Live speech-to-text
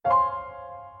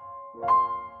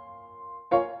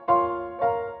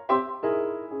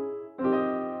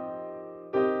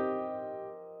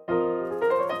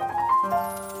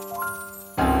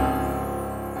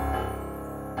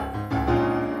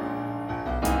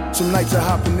Some nights I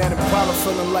hoppin' at Impala,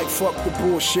 feeling like fuck the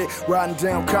bullshit. Riding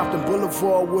down Compton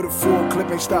Boulevard with a full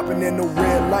clip, ain't stopping at no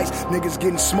red lights. Niggas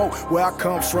getting smoked where I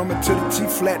come from, and to the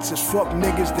T-flats is fuck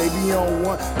niggas, they be on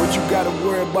one, but you gotta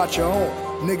worry about your own.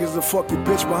 Niggas will fuck your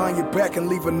bitch behind your back and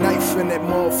leave a knife in that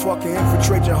motherfucker,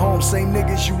 infiltrate your home. Same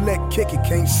niggas you let kick it,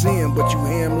 can't see him, but you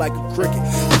hear him like a cricket.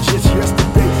 And just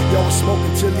yesterday, y'all was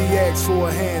smoking till he asked for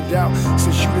a handout.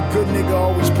 Since you the good nigga,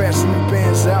 always passing them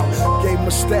bands out. Gave him a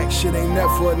stack, shit ain't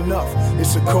never enough.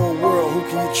 It's a cold world, who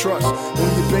can you trust? When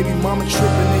your baby mama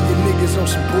tripping and your niggas on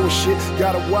some bullshit,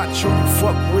 gotta watch who you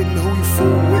fuck with and who you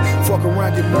fool with. Fuck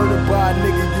around, get murdered by a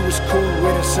nigga you was cool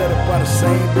with, and set up by the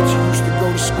same bitch you used to go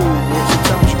to school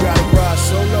with. Sometimes you gotta ride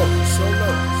solo.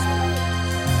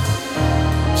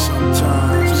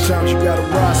 Sometimes you gotta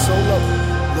ride solo.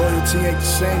 Loyalty ain't the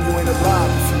same, you ain't alive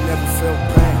if you never felt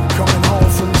pain. Coming home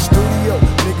from the studio,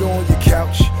 nigga on your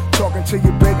couch, talking to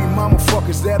your baby mama, fuck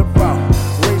is that about?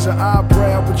 Raise her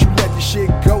eyebrow, but you let the shit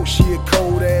go. She a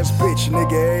cold ass bitch,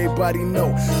 nigga, everybody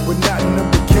know. But not in the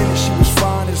beginning, she was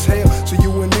fine as hell. So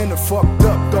you went in and fucked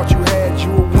up, thought you had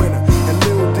you a winner. And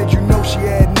little did you know she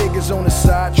had niggas on the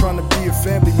side, trying to be a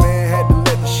family man, had to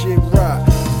let the shit ride.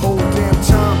 Whole damn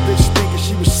time, bitch thinking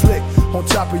she was slick. On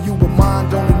top of you, but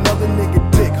mind on another nigga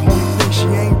dick. Only thing she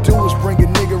ain't do is bring a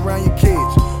nigga around your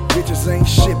kids. Bitches ain't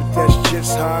shit, but that's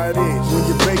just how it is. When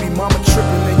your baby mama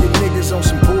trippin' and your niggas on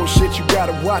some bullshit, you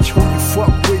gotta watch who you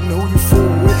fuck with and who you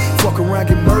fool with. Fuck around,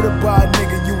 get murdered by a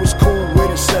nigga you was cool with,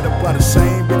 and set up by the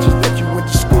same bitches that you went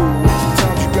to school with.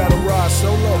 Sometimes you gotta ride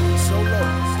solo.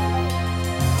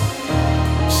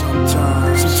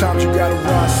 Sometimes you gotta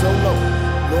ride solo.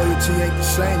 Loyalty ain't the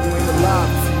same, you ain't alive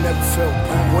if you never felt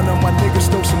pain. One of my niggas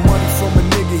stole some money from a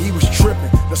nigga, he was trippin'.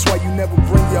 That's why you never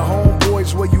bring your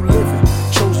homeboys where you livin'.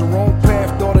 Chose the wrong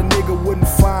path, thought a nigga wouldn't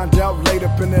find out. Laid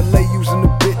up in LA using the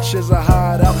bitch as a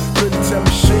hideout. Couldn't tell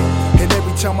me shit, and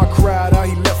every time I cried out,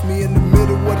 he left me in the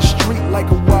middle of the street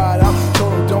like a wide out.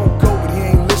 Told him don't go, but he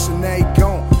ain't listen, now he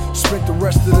gone. Spent the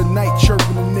rest of the night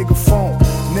chirping the nigga phone.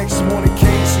 Next morning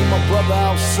came, see my brother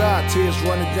outside, tears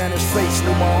running down his face,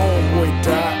 knew my homeboy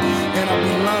died. And I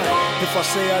be lying if I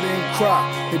say I didn't cry.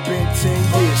 It been 10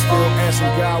 years, still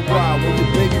asking God why. When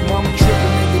your baby mama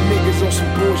tripping and your niggas on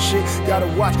some bullshit, gotta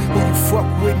watch who you fuck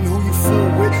with and who you fool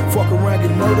with. Fuck around,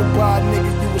 get murdered by a nigga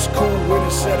you was cool with,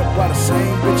 and set up by the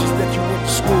same bitches that you went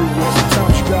to school with.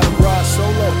 Sometimes you gotta ride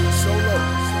solo.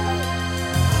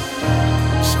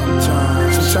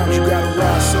 Sometimes you gotta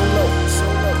ride solo.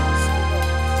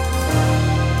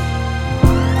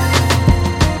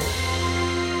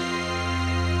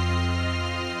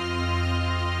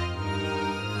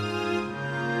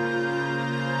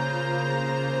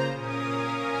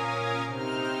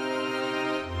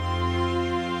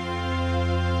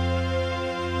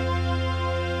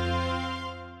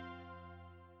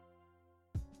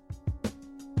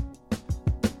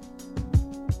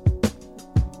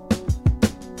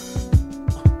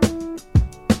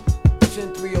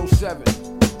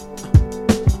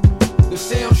 The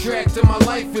soundtrack to my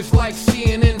life is like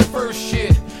CNN first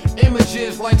shit.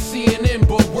 Images like CNN,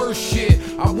 but worse shit.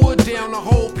 I would down the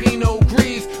whole Pinot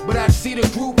Gris, but I see the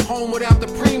group home without the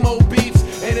primo beats,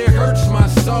 and it hurts my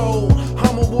soul.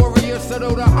 I'm a warrior, so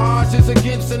though the odds is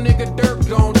against a nigga, dirt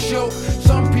gon' choke.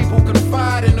 Some people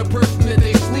confide